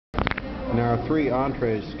Now our 3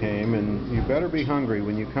 entrees came, and you better be hungry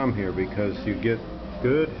when you come here because you get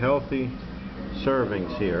good, healthy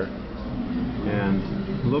servings here. And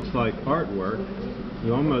it looks like artwork.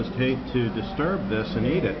 You almost hate to disturb this and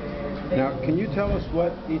eat it. Now, can you tell us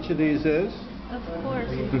what each of these is? Of course.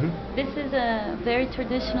 This is a very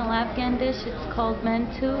traditional Afghan dish. It's called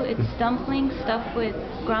mantu. It's dumplings stuffed with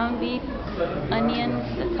ground beef,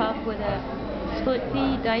 onions, topped with a split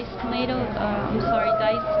pea, diced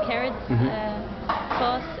diced carrots,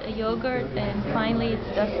 sauce, yogurt, and finally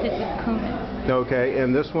it's dusted with cumin. Okay,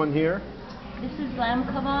 and this one here? This is lamb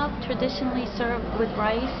kebab, traditionally served with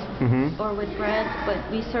rice or with bread, but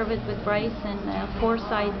we serve it with rice and 4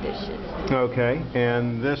 side dishes. Okay,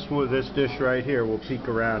 and this dish right here, we'll peek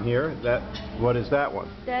around here. What is that one?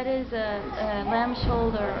 That is a lamb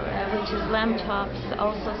shoulder, which is lamb chops,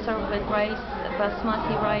 also served with rice,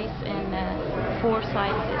 basmati rice, and 4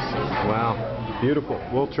 side dishes. Wow, beautiful.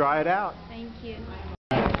 We'll try it out. Thank you.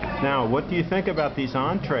 Now, what do you think about these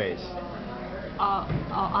entrees? Our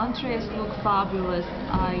entrees look fabulous.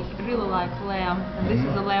 I really like lamb. This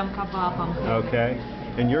is a lamb kebab. Okay.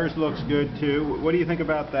 And yours looks good too. What do you think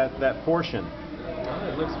about that portion?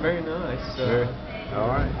 It looks very nice. All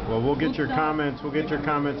right. Well, we'll get your comments. We'll get your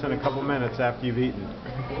comments in a couple minutes after you've eaten.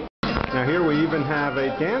 Now here we even have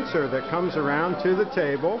a dancer that comes around to the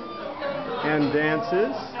table and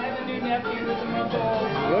dances.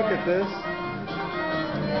 Look at this.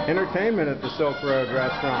 Entertainment at the Silk Road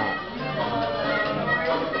Restaurant.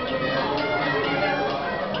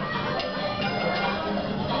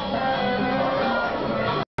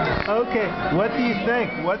 Okay, what do you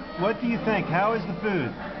think? What do you think? How is the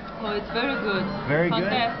food? Oh, it's very good. Very good?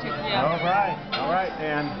 Fantastic, yeah. All right.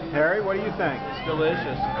 And Harry, what do you think? It's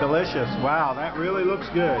delicious. Delicious. Wow, that really looks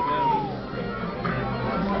good.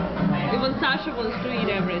 Even Sasha wants to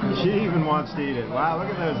eat everything. She even wants to eat it. Wow,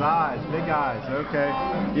 look at those eyes. Big eyes. Okay.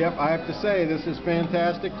 Yep, I have to say, this is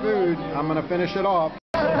fantastic food. I'm going to finish it off.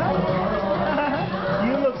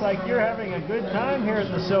 You look like you're having a good time here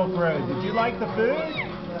at the Silk Road. Did you like the food?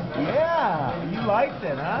 Yeah, you liked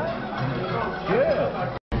it, huh?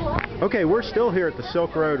 Good. Okay, we're still here at the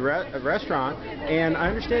Silk Road Restaurant, and I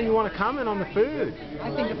understand you want to comment on the food.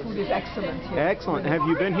 I think the food is excellent here. Excellent. Have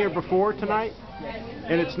you been here before tonight? Yes.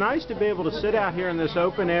 And it's nice to be able to sit out here in this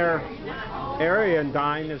open air area and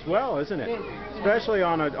dine as well, isn't it? Especially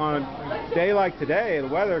on a day like today. The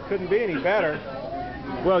weather couldn't be any better.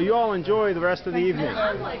 Well, you all enjoy the rest of the evening.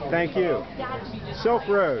 Thank you. Silk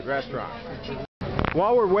Road Restaurant.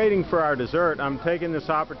 While we're waiting for our dessert, I'm taking this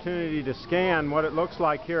opportunity to scan what it looks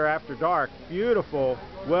like here after dark. Beautiful,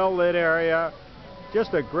 well-lit area.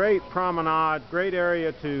 Just a great promenade, great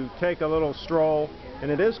area to take a little stroll. And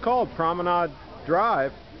it is called Promenade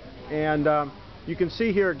Drive. And you can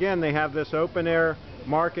see here again, they have this open-air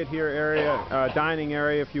market here area, dining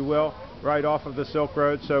area, if you will, right off of the Silk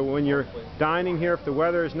Road. So when you're dining here, if the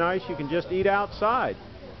weather is nice, you can just eat outside.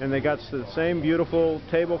 And they got the same beautiful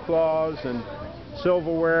tablecloths and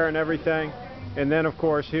silverware and everything. And then of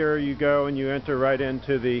course here you go and you enter right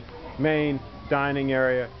into the main dining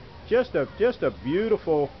area. Just a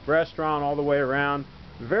beautiful restaurant all the way around.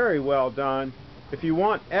 Very well done. If you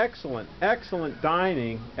want excellent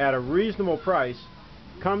dining at a reasonable price,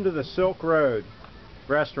 come to the Silk Road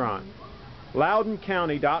Restaurant.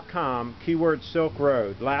 LoudounCounty.com, keyword Silk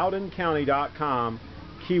Road. LoudounCounty.com,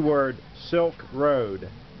 keyword Silk Road.